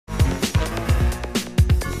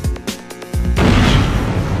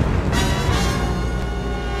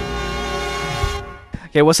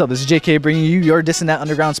Okay, what's up? This is JK bringing you your DIS-N-DAT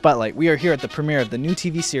Underground Spotlight. We are here at the premiere of the new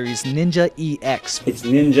TV series Ninja EX. It's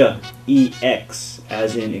Ninja EX,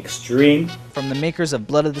 as in extreme. From the makers of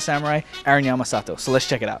Blood of the Samurai, Aaron Yamasato. So let's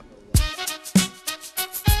check it out.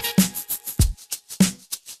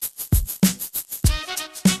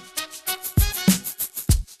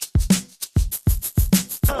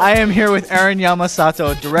 I am here with Aaron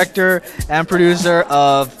Yamasato, director and producer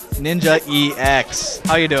of Ninja EX.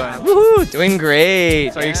 How you doing? Woohoo! Doing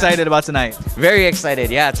great. So are you excited about tonight? Very excited.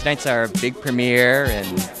 Yeah, tonight's our big premiere,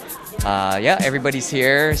 and yeah, everybody's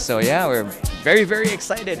here. So yeah, we're very, very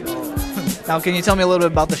excited. Now, can you tell me a little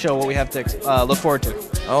bit about the show? What we have to look forward to?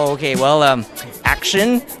 Oh, okay. Well,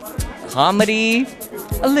 action, comedy,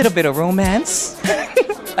 a little bit of romance,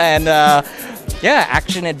 and yeah,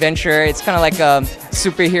 action adventure. It's kind of like a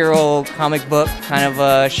superhero comic book kind of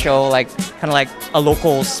a show, kind of like a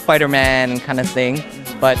local Spider-Man kind of thing,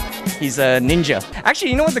 but he's a ninja. Actually,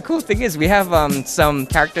 you know what the cool thing is? We have some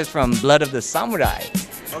characters from Blood of the Samurai.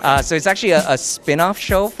 So it's actually a spin-off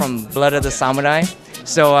show from Blood of the Samurai.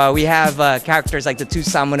 So we have characters like the two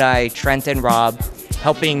samurai, Trent and Rob,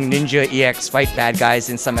 helping Ninja EX fight bad guys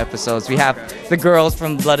in some episodes. We have the girls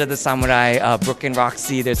from Blood of the Samurai, Brooke and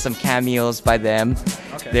Roxy. There's some cameos by them.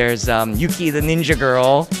 Okay. There's Yuki, the ninja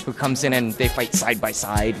girl, who comes in and they fight side by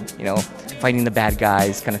side, you know, fighting the bad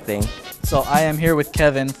guys kind of thing. So I am here with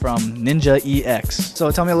Kevin from Ninja EX. So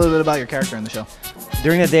tell me a little bit about your character in the show.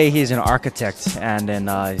 During the day, he's an architect, and then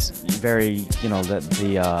he's very, you know,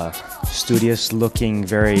 the studious looking,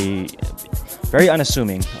 very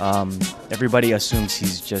unassuming. Everybody assumes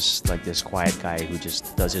he's just like this quiet guy who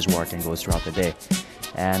just does his work and goes throughout the day.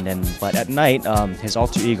 And then, but at night, his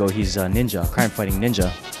alter ego, he's a ninja, crime-fighting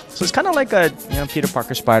ninja. So it's kind of like a, you know, Peter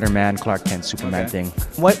Parker, Spider-Man, Clark Kent, Superman thing.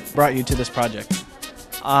 What brought you to this project?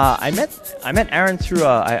 I met Aaron through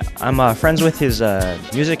I'm friends with his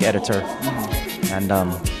music editor, and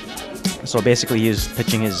so basically he was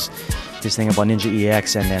pitching his thing about Ninja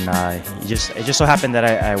EX, and then it just so happened that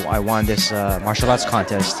I won this martial arts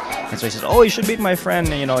contest, and so he says, oh, you should meet my friend,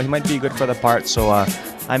 you know, he might be good for the part. So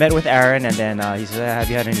I met with Aaron, and then he said, have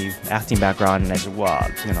you had any acting background? And I said, well,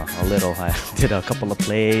 you know, a little. I did a couple of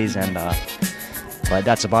plays, and but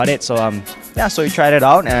that's about it. So yeah, so he tried it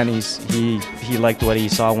out, and he liked what he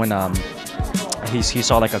saw when he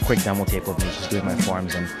saw like a quick demo tape of me just doing my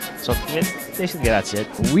forms, and so basically that's it.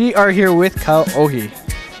 We are here with Kaohi.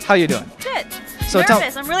 How you doing? Good. So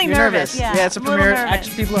nervous. I'm really nervous. Yeah, it's a premiere.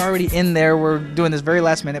 Actually, people are already in there. We're doing this very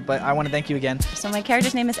last minute, but I want to thank you again. So my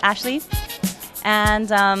character's name is Ashley,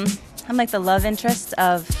 and I'm like the love interest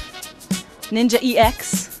of Ninja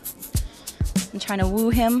EX. I'm trying to woo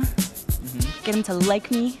him, get him to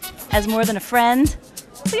like me as more than a friend.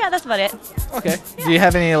 So yeah, that's about it. Okay. Yeah. Do you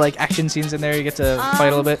have any like action scenes in there? You get to fight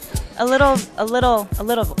a little bit. A little one. A little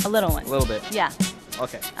bit. Yeah.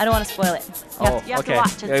 Okay. I don't want to spoil it. You have to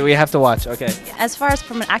watch. Yeah, we have to watch. Okay. As far as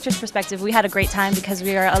from an actor's perspective, we had a great time because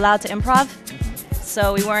we were allowed to improv.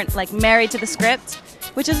 So we weren't like married to the script,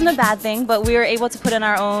 which isn't a bad thing, but we were able to put in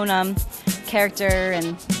our own character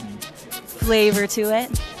and flavor to it.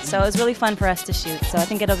 So it was really fun for us to shoot. So I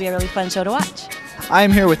think it'll be a really fun show to watch. I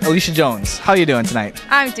am here with Alicia Jones. How are you doing tonight?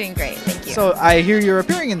 I'm doing great, thank you. So I hear you're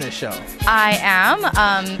appearing in this show. I am.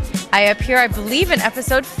 I appear, I believe, in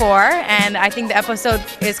episode 4, and I think the episode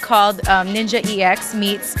is called Ninja EX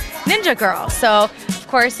Meets Ninja Girl. So, of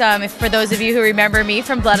course, if for those of you who remember me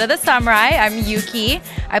from Blood of the Samurai, I'm Yuki.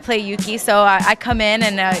 I play Yuki, so I come in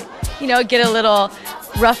and, you know, get a little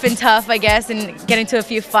rough and tough, I guess, and get into a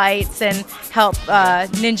few fights and help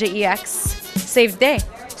Ninja EX save the day.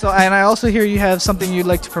 So, and I also hear you have something you'd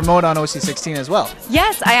like to promote on OC16 as well.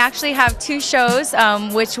 Yes, I actually have 2 shows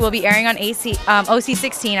which will be airing on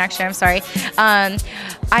OC16, actually, I'm sorry. I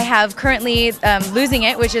have currently Losing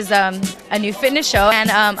It, which is a new fitness show, and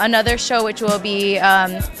another show which will be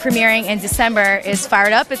premiering in December is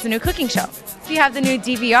Fired Up. It's a new cooking show. If you have the new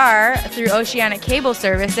DVR through Oceanic Cable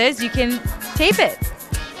Services, you can tape it.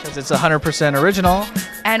 Because it's 100% original.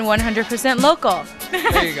 And 100% local.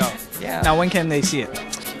 There you go. Yeah. Now, when can they see it?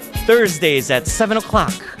 Thursdays at 7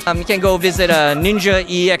 o'clock. You can go visit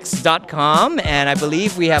ninjaex.com, and I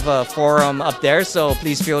believe we have a forum up there, so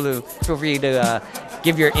please feel free to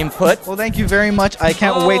give your input. Well, thank you very much. I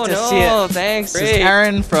can't wait to see it. Oh, thanks. This is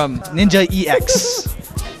Aaron from Ninja EX.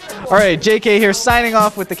 All right, JK here signing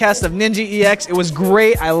off with the cast of Ninja EX. It was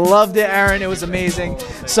great. I loved it, Aaron. It was amazing.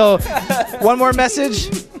 So, one more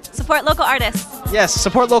message. Support local artists. Yes,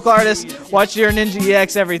 support local artists. Watch your Ninja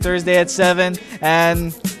EX every Thursday at 7,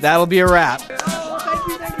 and that'll be a wrap.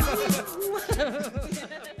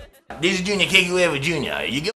 This is Junior Keikuewa Jr. You